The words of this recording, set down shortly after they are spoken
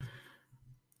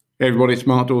Hey everybody, it's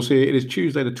Mark Dawes here. It is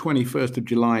Tuesday, the 21st of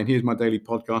July, and here's my daily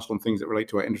podcast on things that relate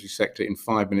to our industry sector in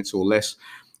 5 minutes or less.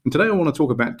 And today I want to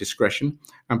talk about discretion,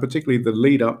 and particularly the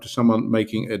lead up to someone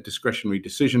making a discretionary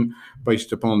decision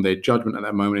based upon their judgment at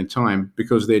that moment in time,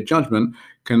 because their judgment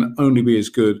can only be as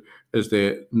good as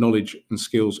their knowledge and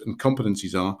skills and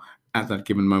competencies are at that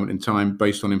given moment in time,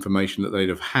 based on information that they'd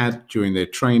have had during their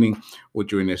training or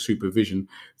during their supervision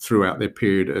throughout their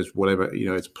period as whatever,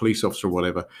 as a police officer or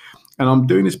whatever. And I'm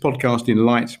doing this podcast in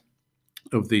light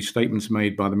of the statements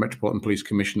made by the Metropolitan Police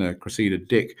Commissioner, Cressida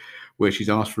Dick, where she's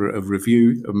asked for a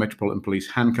review of Metropolitan Police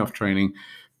handcuff training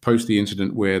post the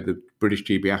incident where the British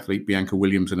GB athlete Bianca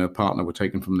Williams and her partner were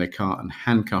taken from their car and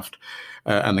handcuffed,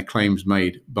 and the claims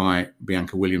made by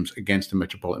Bianca Williams against the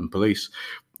Metropolitan Police.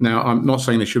 Now, I'm not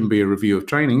saying there shouldn't be a review of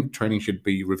training. Training should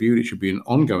be reviewed. It should be an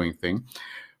ongoing thing.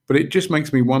 But it just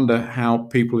makes me wonder how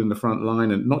people in the front line,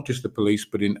 and not just the police,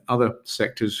 but in other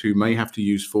sectors who may have to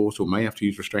use force or may have to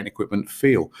use restraint equipment,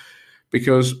 feel.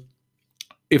 Because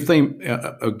if they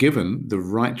are given the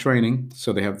right training,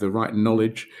 so they have the right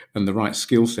knowledge and the right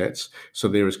skill sets, so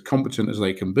they're as competent as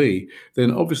they can be,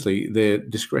 then obviously their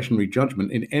discretionary judgment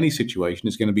in any situation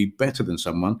is going to be better than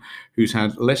someone who's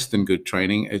had less than good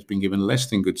training, has been given less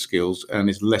than good skills, and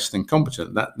is less than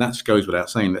competent. That goes without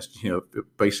saying. That's a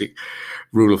basic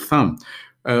rule of thumb.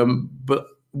 But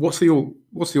what's the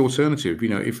alternative?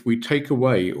 If we take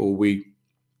away or we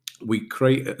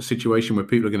create a situation where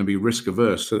people are going to be risk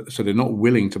averse, so they're not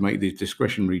willing to make these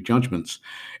discretionary judgments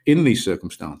in these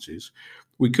circumstances,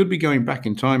 we could be going back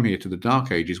in time here to the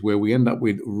dark ages, where we end up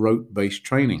with rote-based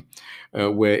training,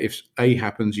 where if A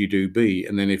happens, you do B,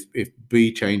 and then if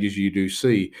B changes, you do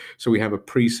C. So we have a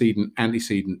precedent,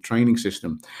 antecedent training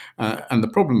system. And the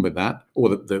problem with that, or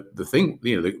the thing,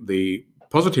 the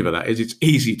positive of that is it's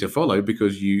easy to follow,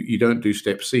 because you don't do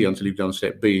step C until you've done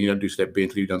step B, and you don't do step B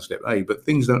until you've done step A. But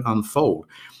things don't unfold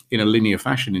in a linear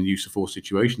fashion in use of force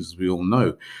situations, as we all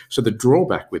know. So the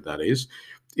drawback with that is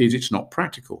it's not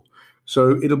practical.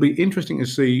 So it'll be interesting to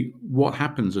see what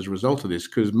happens as a result of this,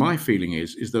 because my feeling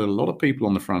is that a lot of people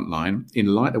on the front line, in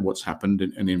light of what's happened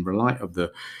and in light of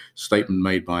the statement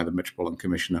made by the Metropolitan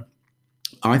Commissioner,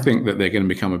 I think that they're going to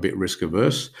become a bit risk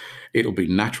averse. It'll be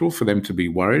natural for them to be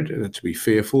worried, to be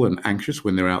fearful and anxious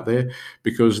when they're out there,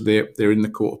 because they're in the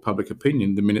court of public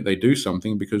opinion the minute they do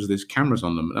something, because there's cameras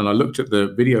on them. And I looked at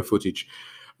the video footage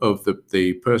of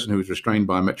the person who was restrained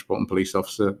by a Metropolitan Police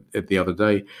officer the other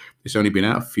day. It's only been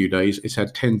out a few days. It's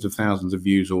had tens of thousands of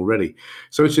views already.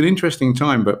 So it's an interesting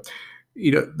time. But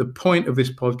the point of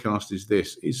this podcast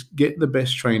is get the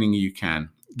best training you can,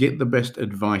 get the best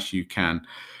advice you can.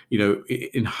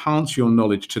 Enhance your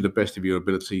knowledge to the best of your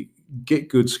ability, get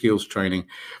good skills training.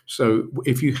 So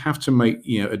if you have to make,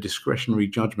 a discretionary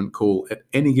judgment call at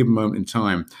any given moment in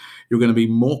time, you're going to be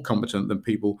more competent than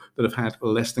people that have had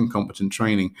less than competent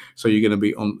training. So you're going to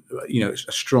be on,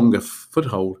 a stronger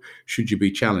foothold should you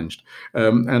be challenged.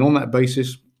 And on that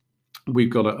basis,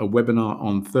 we've got a webinar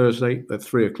on Thursday at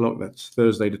 3:00. That's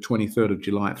Thursday, the 23rd of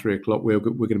July at 3:00. We're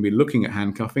going to be looking at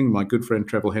handcuffing. My good friend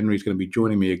Trevor Henry is going to be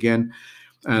joining me again.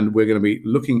 And we're going to be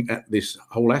looking at this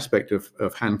whole aspect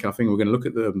of handcuffing. We're going to look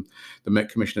at the Met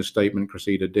Commissioner's statement,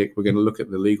 Cressida Dick. We're going to look at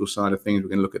the legal side of things. We're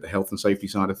going to look at the health and safety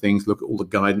side of things, look at all the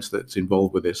guidance that's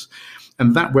involved with this.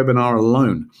 And that webinar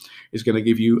alone is going to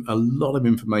give you a lot of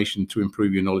information to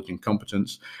improve your knowledge and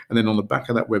competence. And then on the back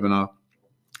of that webinar,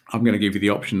 I'm going to give you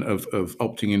the option of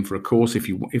opting in for a course if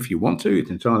you want to. It's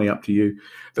entirely up to you,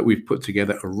 that we've put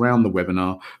together around the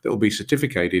webinar that will be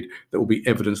certificated, that will be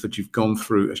evidence that you've gone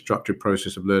through a structured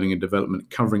process of learning and development,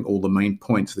 covering all the main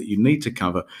points that you need to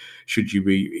cover should you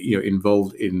be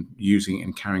involved in using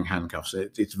and carrying handcuffs.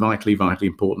 It's vitally, vitally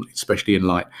important, especially in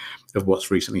light of what's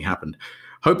recently happened.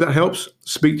 Hope that helps.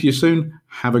 Speak to you soon.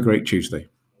 Have a great Tuesday.